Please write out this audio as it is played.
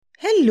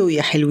هلو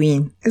يا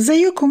حلوين،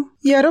 ازيكم؟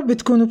 يا رب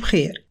تكونوا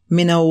بخير.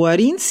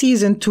 منورين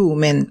سيزن 2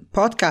 من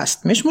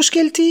بودكاست مش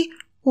مشكلتي،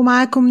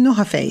 ومعاكم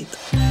نهى فايد.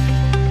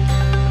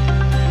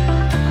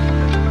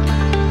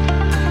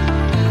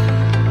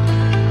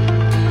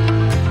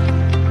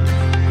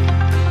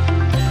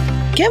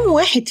 كم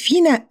واحد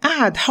فينا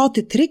قعد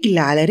حاطط رجل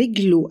على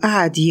رجل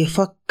وقعد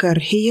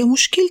يفكر هي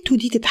مشكلته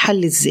دي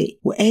تتحل ازاي،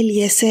 وقال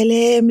يا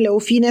سلام لو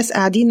في ناس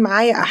قاعدين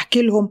معايا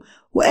احكي لهم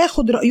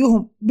واخد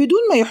رأيهم بدون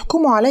ما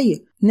يحكموا عليا،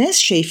 ناس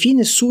شايفين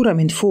الصورة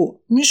من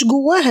فوق مش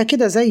جواها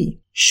كده زي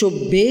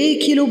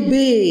شبيكي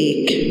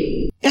لبيك.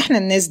 احنا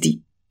الناس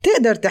دي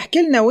تقدر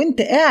تحكي لنا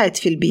وانت قاعد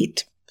في البيت،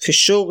 في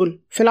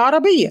الشغل، في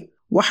العربية،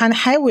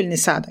 وحنحاول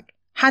نساعدك.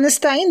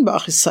 حنستعين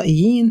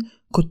بأخصائيين،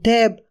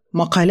 كتاب،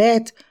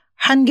 مقالات،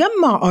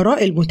 حنجمع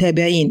آراء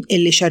المتابعين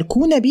اللي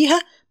شاركونا بيها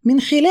من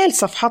خلال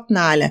صفحاتنا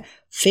على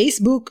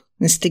فيسبوك،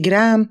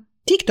 انستجرام،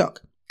 تيك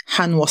توك.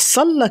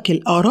 حنوصل لك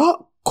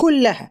الآراء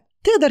كلها،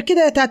 تقدر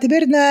كده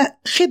تعتبرنا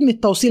خدمة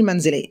توصيل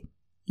منزلية.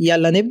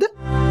 يلا نبدأ.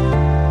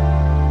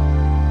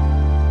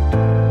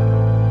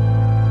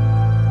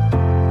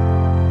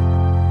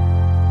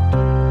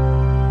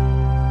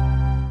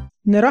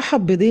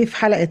 نرحب بضيف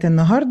حلقة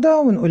النهاردة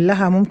ونقول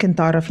لها ممكن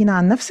تعرفينا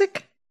عن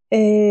نفسك؟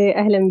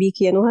 أهلا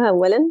بيك يا نهى.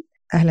 أولا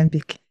أهلا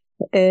بيك.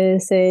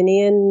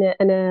 ثانيا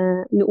أنا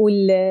نقول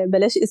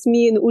بلاش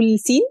اسمي، نقول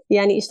سين.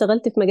 يعني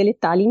اشتغلت في مجال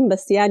التعليم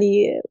بس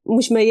يعني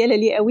مش ميالة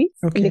ليه قوي.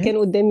 اللي كان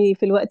قدامي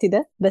في الوقت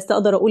ده، بس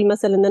أقدر أقول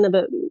مثلا أن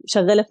أنا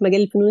شغالة في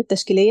مجال الفنون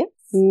التشكيلية،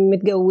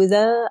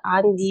 متجوزة،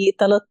 عندي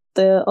 3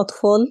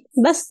 أطفال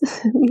بس.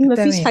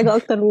 مفيش حاجة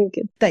أكتر من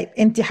كده. طيب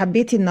أنت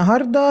حبيتي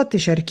النهاردة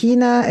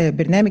تشاركينا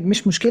برنامج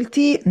مش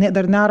مشكلتي،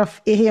 نقدر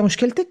نعرف إيه هي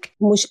مشكلتك؟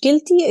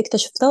 مشكلتي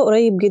اكتشفتها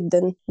قريب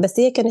جدا، بس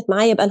هي كانت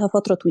معايا بقالها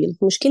فترة طويلة.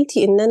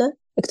 مشكلتي إن أنا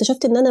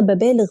اكتشفت إن أنا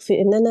ببالغ في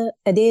إن أنا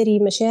أداري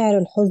مشاعر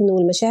الحزن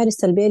والمشاعر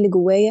السلبية اللي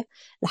جوايا،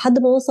 لحد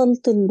ما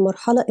وصلت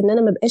لمرحلة إن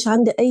أنا ما بقاش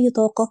عندي أي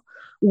طاقة،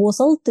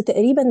 ووصلت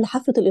تقريبا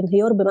لحافة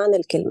الانهيار بمعنى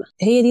الكلمة.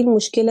 هي دي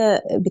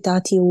المشكلة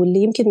بتاعتي، واللي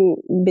يمكن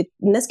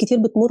ناس كتير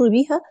بتمر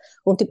بيها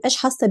وما بتبقاش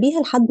حاسة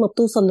بيها لحد ما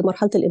بتوصل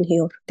لمرحلة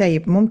الانهيار.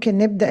 طيب ممكن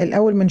نبدأ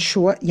الأول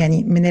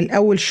من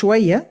الأول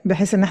شوية،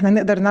 بحيث إن احنا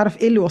نقدر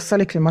نعرف إيه اللي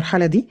وصلك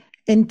للمرحلة دي.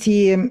 أنت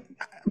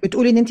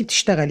بتقولي إن أنت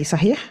بتشتغلي،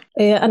 صحيح؟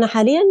 أنا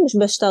حاليا مش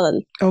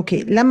بشتغل.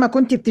 أوكي، لما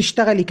كنت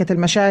بتشتغلي كانت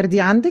المشاعر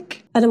دي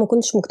عندك؟ أنا ما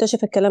كنتش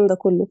مكتشفة الكلام ده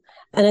كله.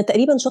 أنا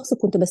تقريبا شخص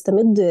كنت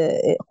بستمد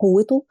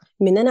قوته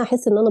من أنا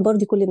أحس إن أنا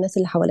برضي كل الناس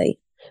اللي حواليا.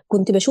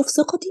 كنت بشوف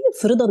ثقتي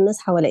في رضا الناس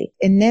حواليا.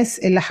 الناس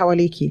اللي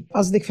حواليكي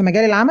قصدك في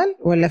مجال العمل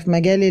ولا في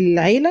مجال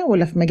العيلة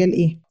ولا في مجال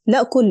إيه؟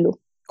 لا، كله.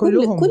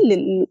 كلهم؟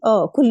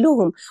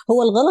 كلهم.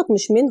 هو الغلط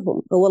مش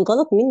منهم، هو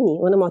الغلط مني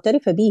وأنا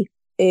معترفة بيه.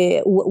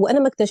 وانا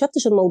ما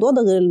اكتشفتش الموضوع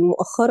ده غير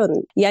مؤخرا.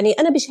 يعني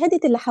انا بشهاده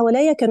اللي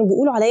حواليا كانوا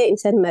بيقولوا عليا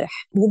انسان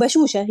مرح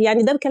وبشوشه،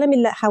 يعني ده بكلام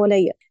اللي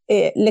حواليا.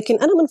 لكن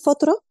انا من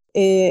فتره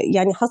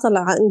يعني حصل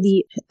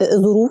عندي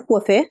ظروف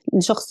وفاه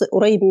لشخص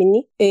قريب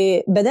مني.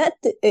 بدات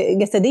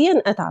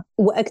جسديا اتعب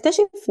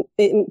واكتشف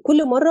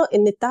كل مره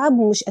ان التعب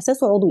مش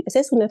اساسه عضوي،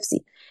 اساسه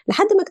نفسي.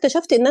 لحد ما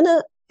اكتشفت ان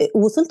انا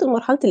وصلت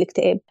لمرحله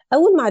الاكتئاب.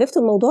 اول ما عرفت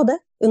الموضوع ده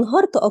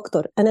انهارت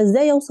اكتر. انا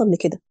ازاي اوصل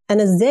لكده؟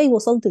 انا ازاي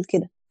وصلت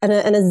لكده؟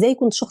 انا ازاي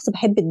كنت شخص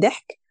بحب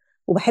الضحك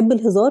وبحب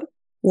الهزار،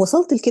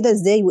 وصلت لكده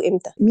ازاي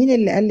وامتى؟ مين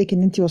اللي قالك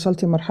ان انت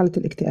وصلتي لمرحلة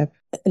الاكتئاب؟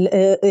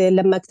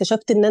 لما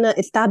اكتشفت ان انا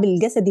التعب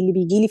الجسدي اللي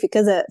بيجي لي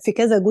في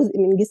كذا جزء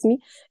من جسمي،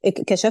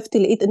 كشفت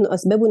لقيت انه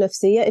اسبابه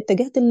نفسيه.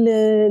 اتجهت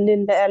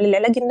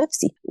للعلاج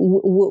النفسي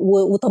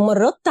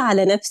وتمردت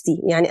على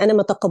نفسي. يعني انا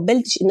ما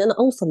تقبلتش ان انا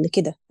اوصل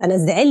لكده، انا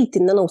زعلت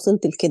ان انا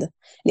وصلت لكده،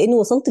 لاني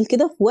وصلت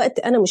لكده في وقت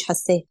انا مش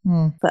حاساه.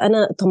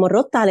 فانا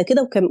تمردت على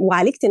كده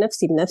وعالجت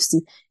نفسي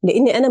بنفسي،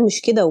 لاني انا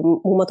مش كده،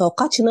 وما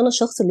توقعتش ان انا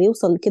الشخص اللي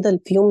يوصل لكده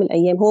في يوم من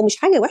الايام. هو مش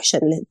حاجه وحشه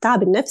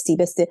التعب النفسي،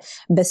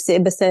 بس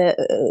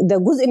ده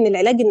جزء من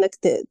العلاج، انك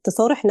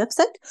تصارح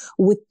نفسك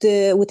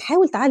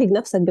وتحاول تعالج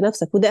نفسك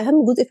بنفسك، وده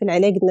اهم جزء في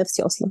العلاج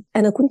النفسي اصلا.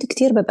 انا كنت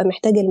كتير ببقى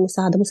محتاجه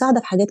المساعده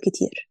في حاجات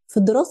كتير. في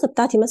الدراسه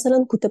بتاعتي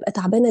مثلا كنت ببقى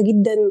تعبانه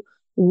جدا،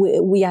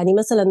 ويعني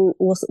مثلا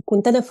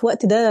كنت انا في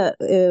وقت ده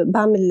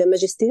بعمل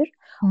ماجستير،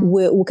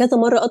 وكذا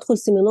مره ادخل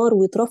سيمينار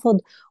ويترفض،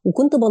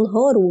 وكنت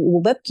بنهار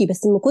وببكي.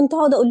 بس لما كنت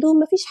اقعد اقول لهم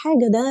مفيش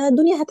حاجه، ده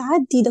الدنيا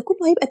هتعدي، ده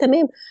كله هيبقى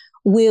تمام.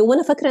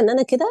 وانا فاكره ان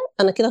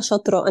انا كده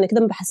شاطره، انا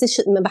كده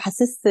ما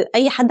بحسس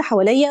اي حد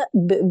حواليا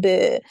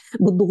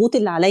بالضغوط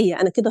اللي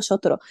عليا، انا كده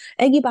شاطره.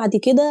 اجي بعد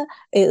كده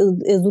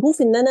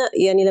ظروف ان انا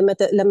يعني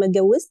لما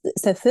اتجوزت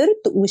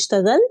سافرت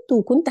واشتغلت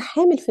وكنت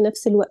حامل في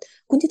نفس الوقت،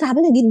 كنت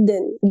تعبانه جدا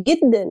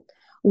جدا.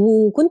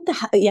 وكنت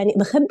يعني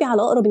بخبي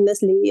على اقرب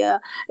الناس ليا،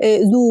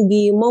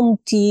 زوجي،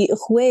 مامتي،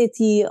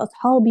 اخواتي،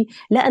 اصحابي.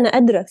 لا انا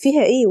قادره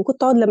فيها ايه.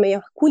 وكنت اقعد لما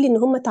يحكوا لي ان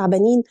هم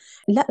تعبانين،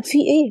 لا في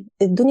ايه،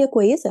 الدنيا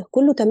كويسه،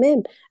 كله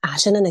تمام،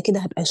 عشان انا كده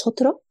هبقى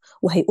شاطره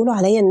وهيقولوا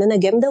عليا ان انا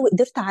جامده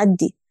وقدرت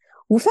اعدي.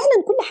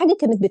 وفعلا كل حاجه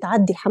كانت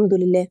بتعدي الحمد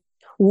لله.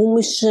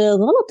 ومش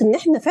غلط ان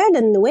احنا فعلا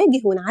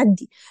نواجه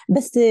ونعدي.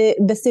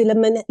 بس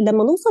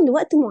لما نوصل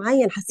لوقت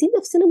معين حاسين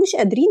نفسنا مش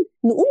قادرين،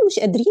 نقول مش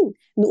قادرين،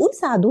 نقول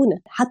ساعدونا.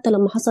 حتى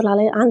لما حصل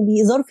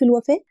عندي ظرف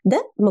الوفاة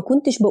ده ما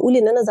كنتش بقول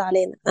ان انا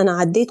زعلانة، انا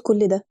عديت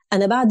كل ده.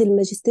 انا بعد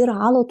الماجستير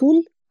على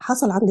طول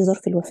حصل عندي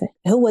ظرف الوفاة،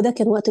 هو ده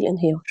كان وقت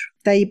الانهيار.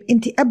 طيب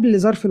انت قبل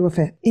ظرف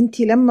الوفاة، انت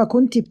لما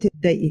كنت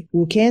بتتضايقي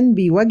وكان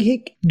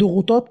بيواجهك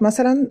ضغوطات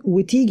مثلا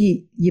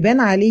وتيجي يبان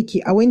عليكي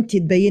او انت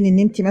تبين ان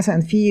انت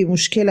مثلا في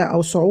مشكلة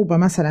او صعوبة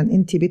مثلا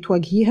انت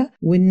بتواجهيها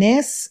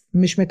والناس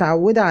مش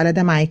متعودة على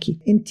ده معاكي،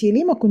 انت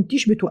ليه ما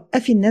كنتيش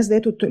بتوقفي الناس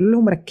ديت وتقول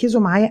لهم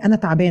ركزوا معايا انا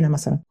تعبانة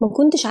مثلا؟ ما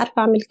كنتش عارفة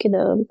اعمل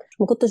كده،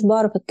 ما كنتش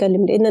بعرف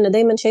اتكلم، لان انا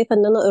دايما شايفة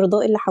ان انا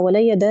ارضاء اللي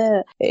حواليا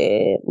ده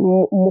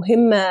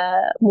مهمة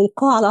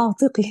ملقاة على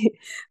عاتقي.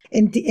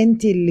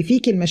 انت اللي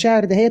فيك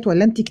المشاعر دهيت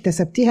ولا انت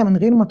اكتسبتيها من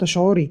غير ما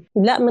تشعري؟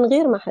 لا، من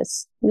غير ما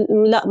احس.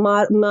 لا،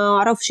 ما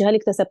اعرفش هل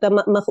اكتسبتها،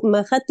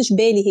 ما خدتش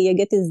بالي هي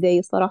جت ازاي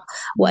الصراحه.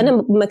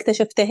 وانا ما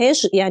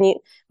اكتشفتهاش يعني،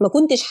 ما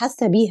كنتش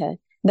حاسه بيها.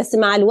 بس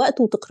مع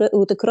الوقت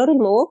وتكرار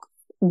المواقف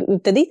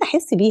ابتديت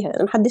احس بيها.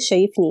 انا محدش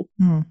شايفني.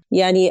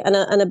 يعني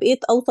انا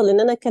بقيت اوصل ان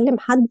انا اكلم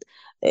حد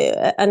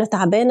انا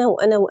تعبانه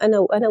وانا وانا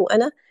وانا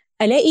وانا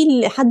الاقي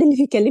الحد اللي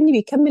بيكلمني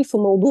بيكمل في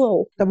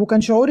موضوعه. طب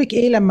وكان شعورك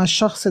ايه لما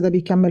الشخص ده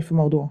بيكمل في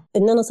موضوعه؟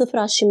 ان انا صفر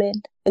على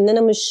الشمال، ان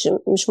انا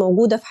مش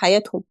موجوده في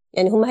حياتهم.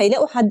 يعني هم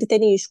هيلاقوا حد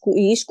تاني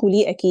يشكوا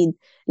ليه اكيد،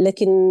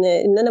 لكن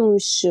ان انا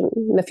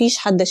مفيش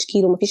حد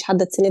اشكيله، مفيش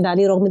حد اتسند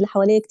عليه رغم اللي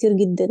حواليا كتير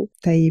جدا.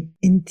 طيب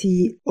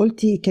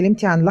انتي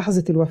كلمتي عن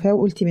لحظة الوفاة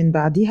وقلتي من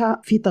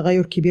بعديها في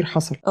تغير كبير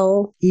حصل.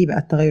 ايه بقى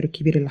التغير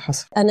الكبير اللي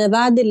حصل؟ انا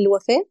بعد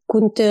الوفاة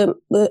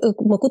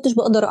ما كنتش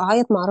بقدر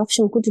اعيط، ما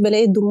اعرفش، ما كنتش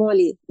بلاقي الدموع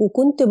ليه.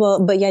 وكنت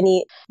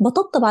يعني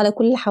بطبطب على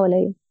كل اللي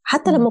حواليا.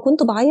 حتى لما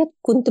كنت بعيط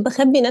كنت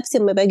بخبي نفسي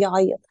لما باجي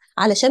اعيط،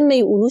 علشان ما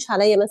يقولوش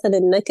عليا مثلا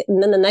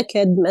ان انا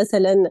نكد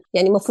مثلا.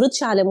 يعني ما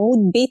افرضش على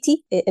مود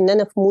بيتي ان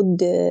انا في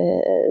مود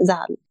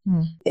زعل.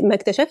 ما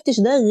اكتشفتش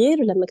ده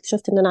غير لما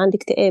اكتشفت ان انا عندي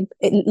اكتئاب.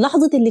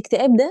 لحظة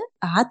الاكتئاب ده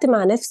قعدت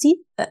مع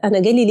نفسي، انا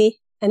جالي ليه؟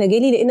 انا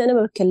جالي لان انا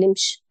ما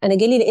بتكلمش، انا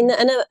جالي لان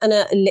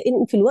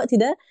لان في الوقت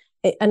ده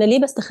انا ليه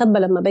بستخبى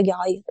لما باجي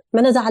اعيط؟ ما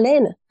انا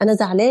زعلانه، انا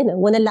زعلانه،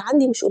 وانا اللي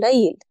عندي مش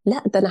قليل.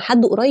 لا، ده انا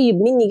حد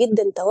قريب مني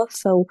جدا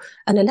توفى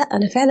لا،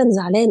 انا فعلا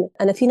زعلانه.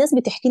 انا في ناس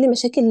بتحكي لي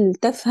مشاكل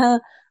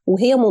تافهه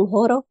وهي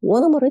منهاره،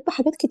 وانا مريت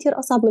بحاجات كتير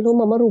اصعب من اللي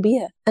هم مروا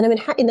بيها. انا من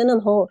حقي ان انا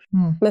انهار،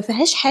 ما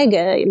فيهاش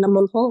حاجه لما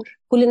انهار.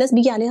 كل الناس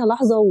بيجي عليها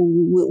لحظه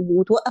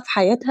وتوقف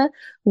حياتها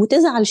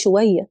وتزعل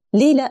شويه،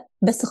 ليه؟ لا،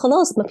 بس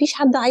خلاص ما فيش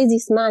حد عايز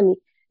يسمعني،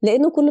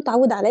 لانه كله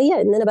اتعود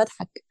عليا ان انا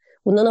بضحك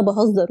وان انا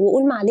بهزر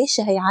واقول معلش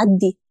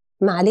هيعدي،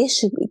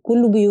 معلش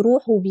كله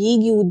بيروح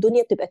وبيجي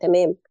والدنيا بتبقى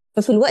تمام.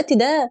 ففي الوقت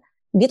ده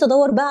جيت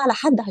ادور بقى على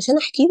حد عشان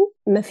احكي له،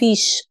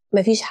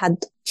 مفيش حد.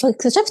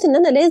 فاكتشفت ان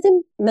انا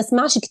لازم ما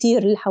اسمعش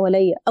كتير اللي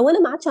حواليا، او انا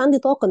ما عادش عندي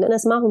طاقه ان انا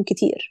اسمعهم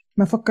كتير.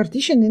 ما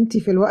فكرتيش ان انت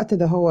في الوقت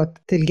ده هو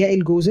تلجئي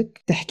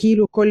لجوزك تحكي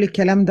له كل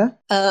الكلام ده؟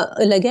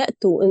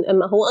 لجأت،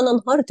 ما هو انا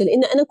انهارت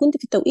لان انا كنت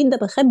في التوقيت ده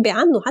بخبي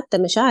عنه حتى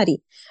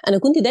مشاعري. انا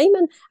كنت دايما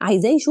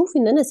عايزاه يشوف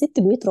ان انا ست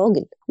ب100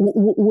 راجل،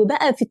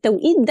 وبقى في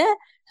التوقيت ده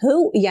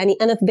هو يعني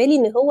انا في بالي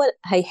ان هو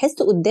هيحس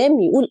قدام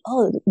يقول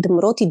ده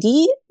مراتي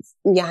دي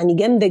يعني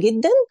جامده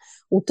جدا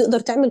وبتقدر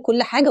تعمل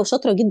كل حاجه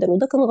وشاطره جدا.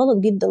 وده كان غلط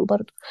جدا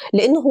برضه،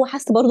 لانه هو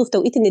حس برضه في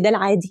توقيت ان ده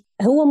العادي.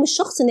 هو مش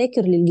شخص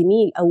ناكر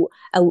للجميل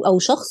او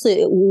شخص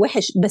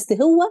وحش، بس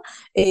هو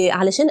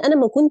علشان انا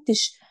ما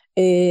كنتش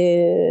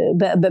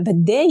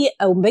بتضايق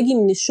او باجي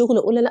من الشغل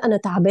اقول لا انا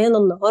تعبانه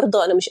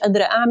النهارده انا مش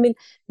قادره اعمل.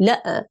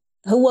 لا،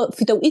 هو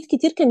في توقيت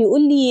كتير كان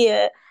يقول لي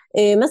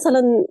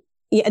مثلا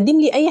يقدم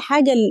لي اي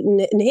حاجه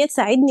ان هي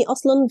تساعدني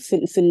اصلا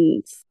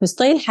في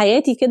ستايل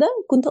حياتي كده.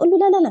 كنت اقول له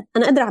لا لا لا،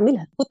 انا قادره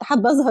اعملها. كنت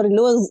حابه اظهر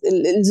اللي هو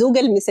الزوجه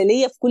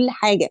المثاليه في كل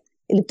حاجه،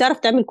 اللي بتعرف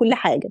تعمل كل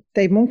حاجه.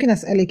 طيب ممكن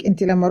اسالك،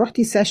 انت لما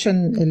رحتي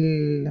سيشن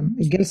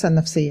الجلسه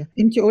النفسيه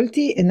انت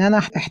قلتي ان انا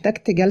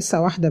احتجت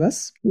جلسه واحده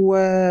بس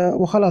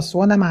وخلاص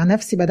وانا مع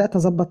نفسي بدات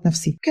اظبط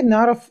نفسي. ممكن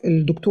نعرف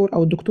الدكتور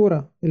او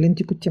الدكتوره اللي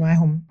انت كنت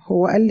معاهم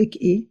هو قال لك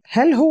ايه؟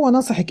 هل هو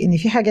نصحك ان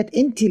في حاجات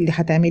انت اللي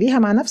هتعمليها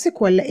مع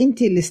نفسك ولا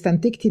انت اللي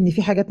استنتجتي ان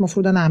في حاجات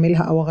مفروض انا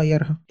اعملها او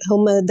اغيرها؟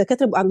 هم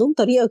الدكاتره بيبقى عندهم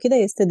طريقه كده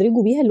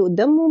يستدرجوا بيها اللي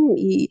قدامهم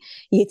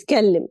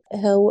يتكلم.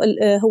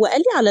 هو قال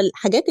لي على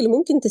الحاجات اللي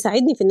ممكن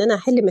تساعدني في ان انا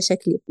احل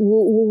مشاكلي.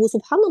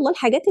 وسبحان الله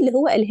الحاجات اللي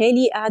هو قالها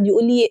لي قعد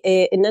يقول لي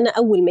ان انا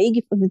اول ما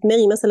يجي في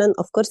دماغي مثلا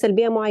افكار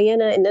سلبيه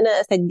معينه ان انا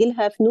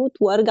اسجلها في نوت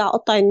وارجع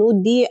اقطع النوت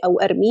دي او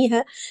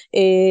ارميها.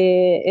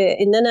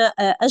 ان انا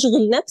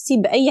اشغل نفسي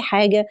باي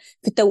حاجه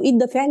في التوقيت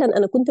ده. فعلا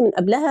انا كنت من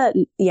قبلها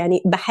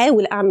يعني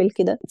بحاول اعمل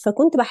كده،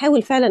 فكنت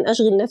بحاول فعلا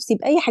اشغل نفسي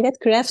باي حاجات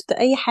كرافت،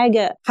 اي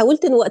حاجه.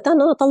 حاولت ان وقتها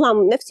ان انا اطلع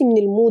نفسي من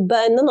المود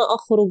بقى، ان انا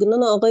اخرج، ان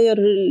انا اغير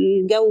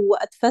الجو،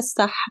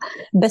 اتفسح.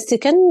 بس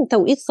كان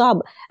توقيت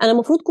صعب. انا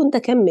المفروض كنت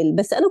اكمل،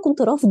 بس انا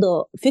كنت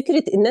رافضه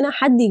فكره ان انا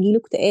حد يجي له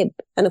اكتئاب.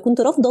 انا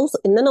كنت رافضه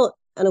ان انا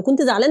انا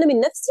كنت زعلانه من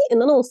نفسي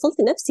ان انا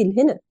وصلت نفسي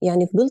لهنا.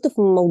 يعني فضلت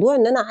في موضوع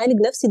ان انا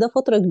اعالج نفسي ده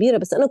فتره كبيره،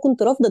 بس انا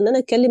كنت رافضه ان انا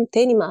اتكلم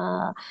تاني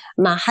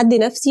مع حد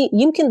نفسي.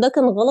 يمكن ده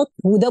كان غلط،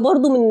 وده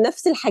برضو من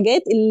نفس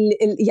الحاجات اللي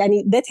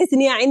يعني ده تحس ان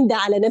هي عند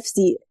على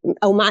نفسي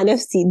او مع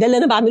نفسي، ده اللي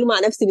انا بعمله مع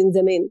نفسي من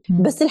زمان.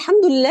 بس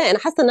الحمد لله انا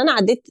حاسه ان انا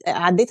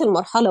عديت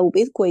المرحله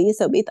وبقيت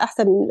كويسه وبقيت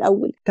احسن من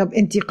الاول. طب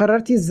انتي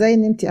قررتي ازاي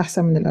ان انتي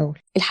احسن من الاول؟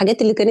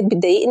 الحاجات اللي كانت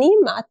بتضايقني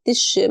ما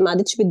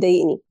عادتش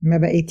بتضايقني. ما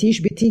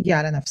بقيتيش بتيجي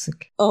على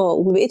نفسك؟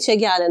 وما بقيتش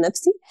اجي على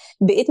نفسي.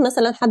 بقيت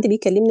مثلا حد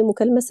بيكلمني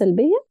مكالمه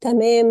سلبيه،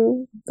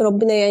 تمام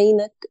ربنا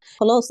يعينك،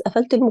 خلاص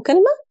قفلت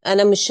المكالمه.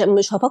 انا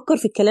مش هفكر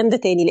في الكلام ده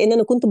تاني، لان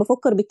انا كنت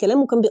بفكر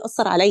بالكلام وكان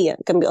بيأثر عليا،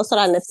 كان بيأثر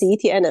على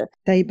نفسيتي انا.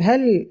 طيب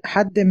هل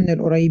حد من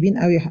القريبين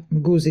قوي،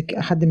 جوزك،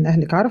 حد من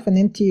اهلك، عرف ان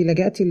انتي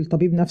لجأتي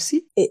لطبيب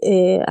نفسي؟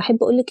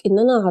 احب اقولك ان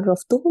انا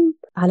عرفتهم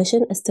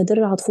علشان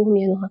استدر عطفهم،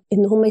 يعني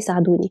ان هم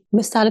يساعدوني.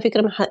 بس على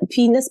فكره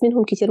في ناس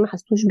منهم كتير ما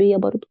حسوش بيا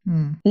برضو.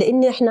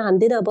 لان احنا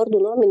عندنا برضو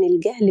نوع من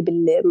الجهل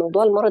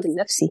بالموضوع المرض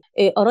النفسي.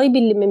 قرايبي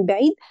اللي من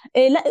بعيد،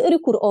 لا اقري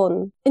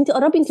قرآن، انت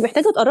قربي، انت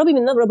محتاجه تقربي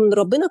من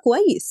ربنا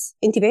كويس،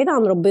 انت بعيده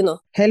عن ربنا.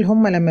 هل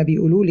هم لما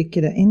بيقولوا لك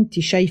كده انت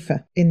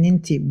شايفه ان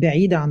انت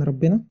بعيده عن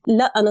ربنا؟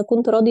 لا، انا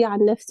كنت راضيه عن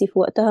نفسي في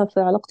وقتها في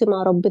علاقتي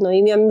مع ربنا.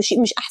 يعني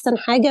مش احسن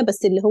حاجه،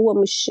 بس اللي هو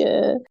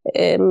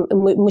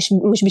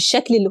مش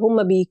بالشكل اللي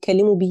هم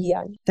بيتكلموا بيه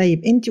يعني.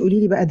 طيب انت قولي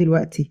لي بقى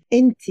دلوقتي،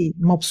 انت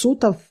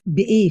مبسوطه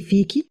بايه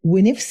فيكي،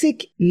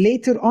 ونفسك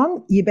later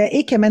on يبقى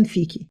ايه كمان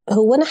فيكي؟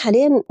 هو انا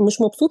حاليا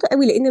مش مبسوطه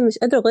قوي، لان مش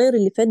قادره اغير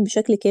اللي فات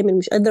بشكل كامل،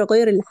 مش قادره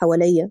اغير اللي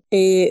حواليا.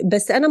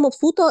 بس انا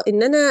مبسوطه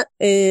ان انا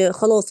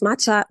خلاص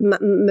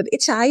ما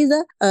بقتش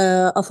عايزه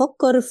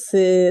افكر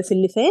في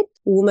اللي فات،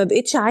 وما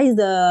بقتش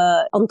عايزه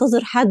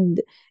انتظر حد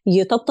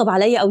يطبطب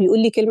عليا او يقول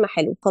لي كلمه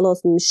حلوه.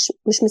 خلاص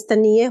مش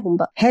مستنياهم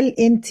بقى. هل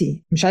انت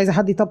مش عايزه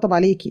حد يطبطب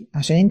عليكي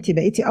عشان انت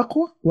بقيتي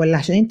اقوى، ولا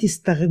عشان انت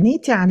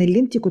استغنيتي عن اللي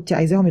انت كنت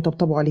عايزاهم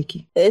يطبطبوا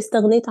عليكي؟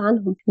 استغنيت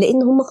عنهم،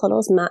 لان هم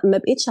خلاص ما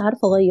بقتش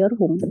عارفه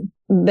اغيرهم.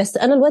 بس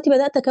انا دلوقتي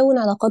بدات اكون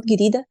علاقات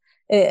جديده،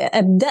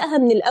 ابداها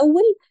من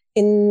الاول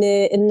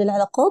ان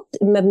العلاقات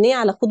مبنيه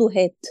على خد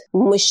وهات،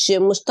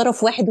 مش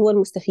طرف واحد هو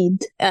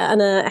المستفيد.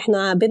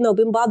 احنا بيننا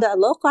وبين بعض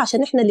علاقه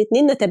عشان احنا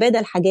الاثنين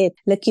نتبادل حاجات،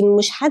 لكن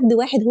مش حد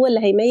واحد هو اللي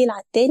هيميل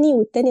على التاني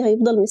والتاني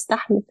هيفضل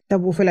مستحمل.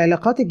 طب وفي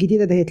العلاقات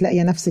الجديده ده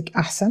هتلاقي نفسك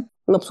احسن؟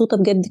 مبسوطه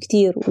بجد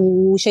كتير،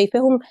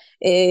 وشايفاهم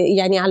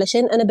يعني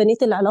علشان انا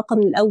بنيت العلاقه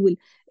من الاول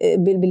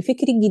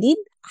بالفكر الجديد.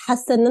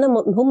 حاسه ان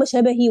هم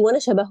شبهي وانا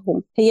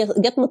شبههم. هي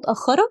جت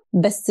متاخره،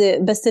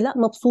 بس لا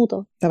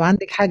مبسوطه. طب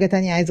عندك حاجه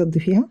تانية عايزه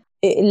تضيفيها؟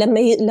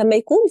 لما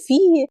يكون في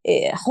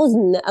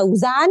حزن او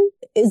زعل،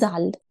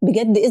 ازعل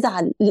بجد،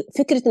 ازعل.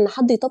 فكره ان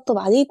حد يطبطب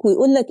عليك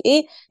ويقول لك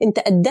ايه انت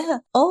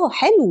قدها،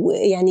 حلو،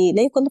 يعني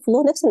لا يكلف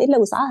الله نفسا الا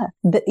وسعها.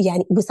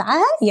 يعني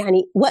وسعها،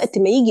 يعني وقت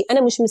ما يجي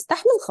انا مش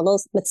مستحمل،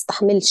 خلاص ما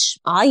تستحملش،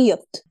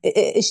 عيط،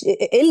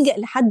 الجأ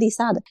لحد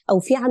يساعدك. او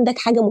في عندك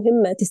حاجه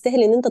مهمه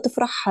تستاهل ان انت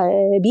تفرح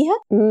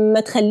بيها، ما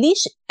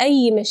تخليش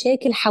اي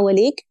مشاكل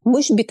حواليك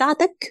مش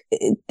بتاعتك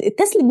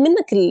تسلب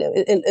منك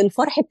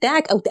الفرح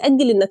بتاعك، او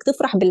تأجل انك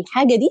تفرح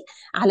بالحاجه دي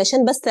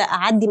علشان بس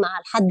اعدي مع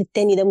الحد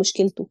التاني ده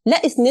مشكلته. لا،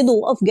 اسنده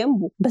وقف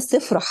جنبه، بس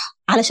افرح،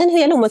 علشان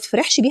هي لو ما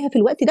تفرحش بيها في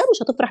الوقت ده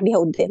مش هتفرح بيها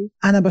قدام.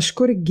 انا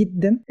بشكرك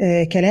جدا.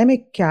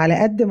 كلامك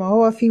على قد ما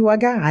هو فيه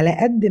وجع، على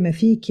قد ما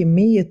فيه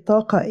كميه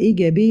طاقه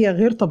ايجابيه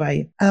غير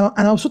طبيعيه.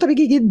 انا مبسوطه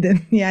بيكي جدا.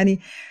 يعني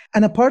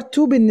انا بارت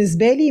 2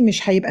 بالنسبه لي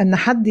مش هيبقى ان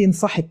حد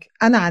ينصحك.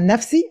 انا عن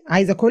نفسي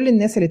عايزه كل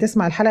الناس اللي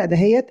تسمع الحلقه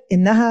دهيت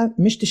انها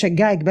مش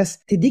تشجعك بس،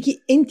 تديكي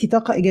انت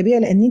طاقه ايجابيه،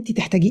 لان انت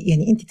تحتاجي،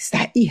 يعني انت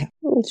تستحقيها.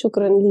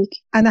 شكرا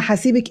ليكي. انا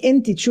هسيبك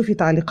انت تشوفي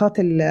تعليقات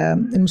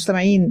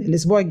المستمعين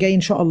الاسبوع الجاي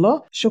ان شاء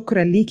الله.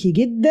 شكرا ليكي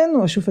جدا،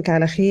 واشوفك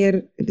على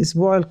خير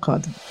الاسبوع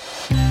القادم.